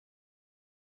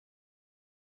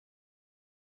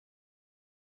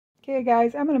Okay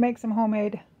guys, I'm going to make some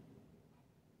homemade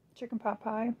chicken pot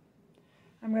pie.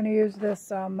 I'm going to use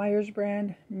this Myers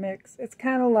brand mix. It's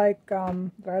kind of like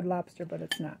Red Lobster, but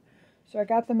it's not. So I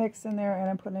got the mix in there and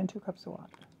I'm putting in 2 cups of water.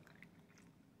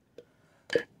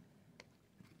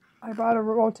 I bought a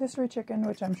rotisserie chicken,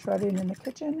 which I'm shredding in the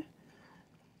kitchen.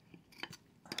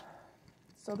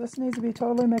 So this needs to be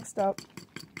totally mixed up,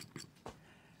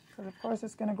 because of course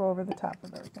it's going to go over the top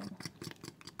of everything.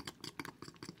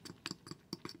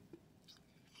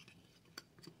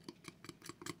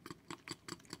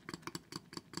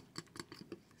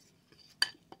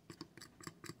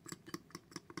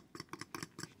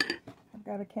 I've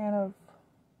got a can of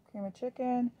cream of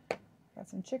chicken, got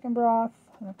some chicken broth,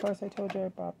 and of course I told you I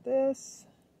bought this.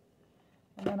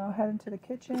 And then I'll head into the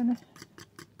kitchen.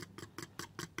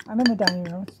 I'm in the dining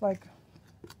room. It's like,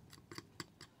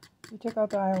 if you took out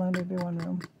the island, it'd be one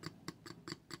room.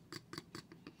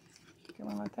 Okay, I'm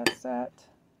gonna let that set.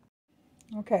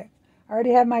 Okay, I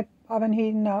already have my oven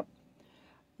heating up.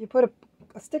 You put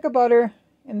a stick of butter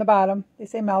in the bottom. They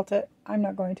say melt it. I'm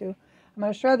not going to. I'm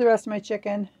going to shred the rest of my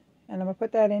chicken, and I'm going to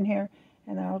put that in here,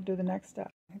 and then I'll do the next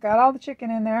step. I got all the chicken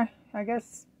in there. I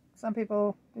guess some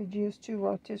people would use 2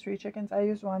 rotisserie chickens. I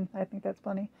used 1. I think that's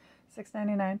plenty.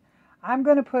 $6.99. I'm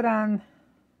going to put on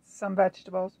some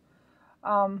vegetables.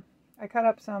 I cut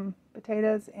up some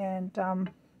potatoes and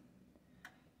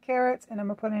carrots, and I'm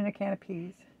going to put in a can of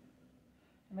peas.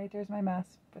 And right there's my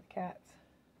mess with cats.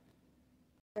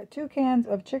 I got 2 cans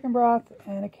of chicken broth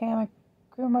and a can of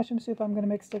cream of mushroom soup I'm going to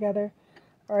mix together.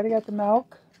 I've already got the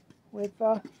milk with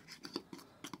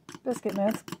biscuit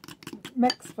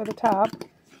mix for the top.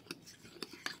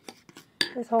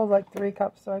 This holds like 3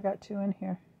 cups, so I got 2 in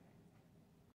here.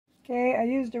 Okay, I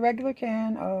used a regular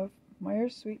can of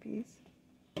Myers sweet peas.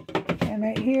 And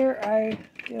right here I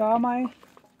did all my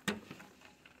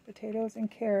potatoes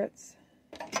and carrots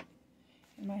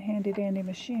in my handy dandy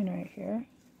machine right here.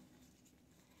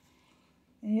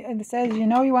 And it says, you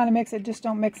know you want to mix it, just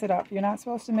don't mix it up. You're not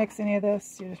supposed to mix any of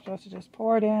this. You're supposed to just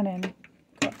pour it in and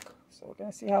cook. So we're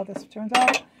going to see how this turns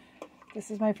out. This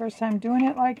is my first time doing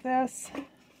it like this.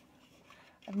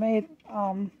 I've made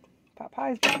pot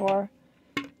pies before,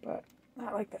 but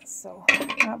not like this. So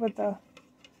not with the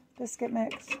biscuit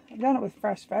mix. I've done it with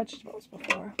fresh vegetables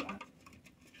before, but I'm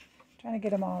trying to get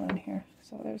them all in here.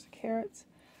 So there's the carrots.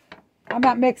 I'm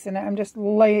not mixing it. I'm just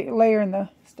layering the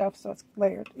stuff so it's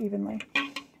layered evenly.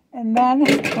 And then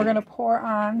we're going to pour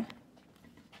on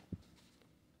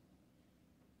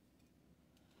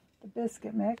the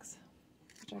biscuit mix,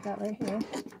 which I got right here.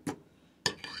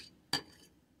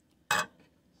 So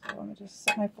let me just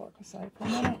set my fork aside for a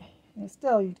minute. And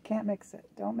still, you can't mix it.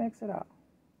 Don't mix it up.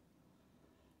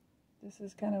 This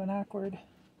is kind of an awkward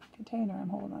container I'm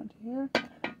holding on to here.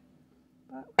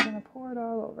 But we're going to pour it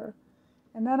all over.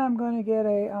 And then I'm going to get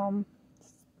a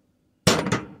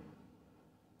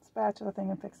spatula thing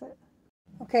and fix it.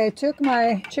 Okay, I took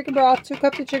my chicken broth, 2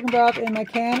 cups of chicken broth, and my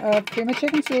can of cream of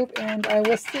chicken soup, and I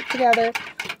whisked it together.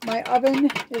 My oven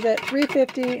is at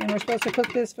 350, and we're supposed to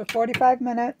cook this for 45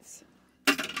 minutes.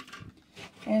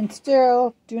 And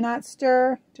still, do not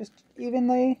stir, just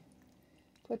evenly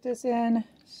put this in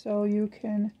so it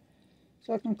can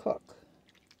cook.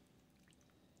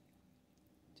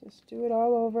 Just do it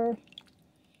all over,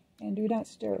 and do not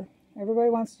stir. Everybody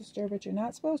wants to stir, but you're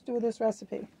not supposed to with this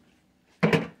recipe.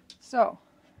 So,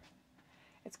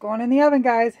 it's going in the oven,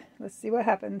 guys. Let's see what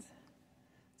happens.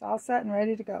 It's all set and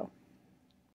ready to go.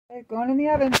 Okay, going in the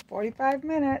oven, 45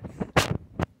 minutes.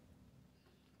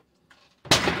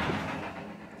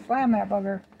 Slam that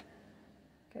bugger.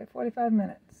 Okay, 45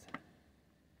 minutes.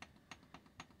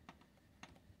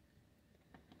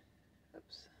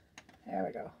 Oops. There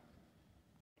we go.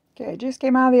 Okay, it just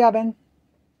came out of the oven.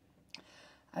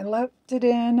 I left it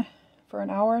in for an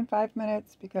hour and 5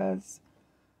 minutes because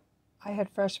I had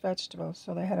fresh vegetables,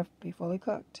 so they had to be fully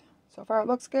cooked. So far it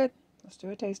looks good. Let's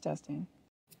do a taste testing.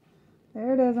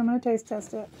 There it is. I'm going to taste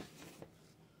test it.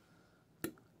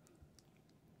 Right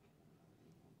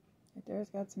there,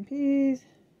 it's got some peas,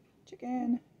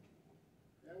 chicken.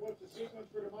 And what's the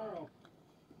sequence for tomorrow?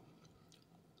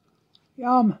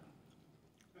 Yum.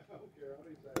 I don't care.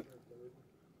 I'll eat that for food.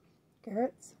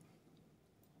 Carrots.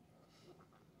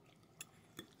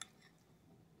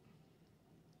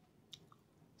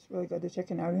 It's really good. The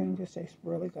chicken, everything just tastes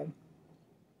really good.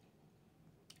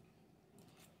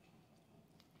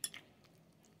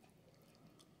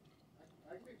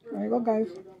 There you go, guys.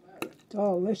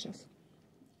 Delicious.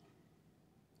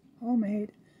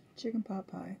 Homemade chicken pot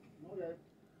pie. Okay.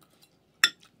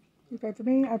 You pray for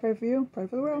me, I pray for you, pray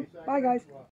for the world. Bye, guys.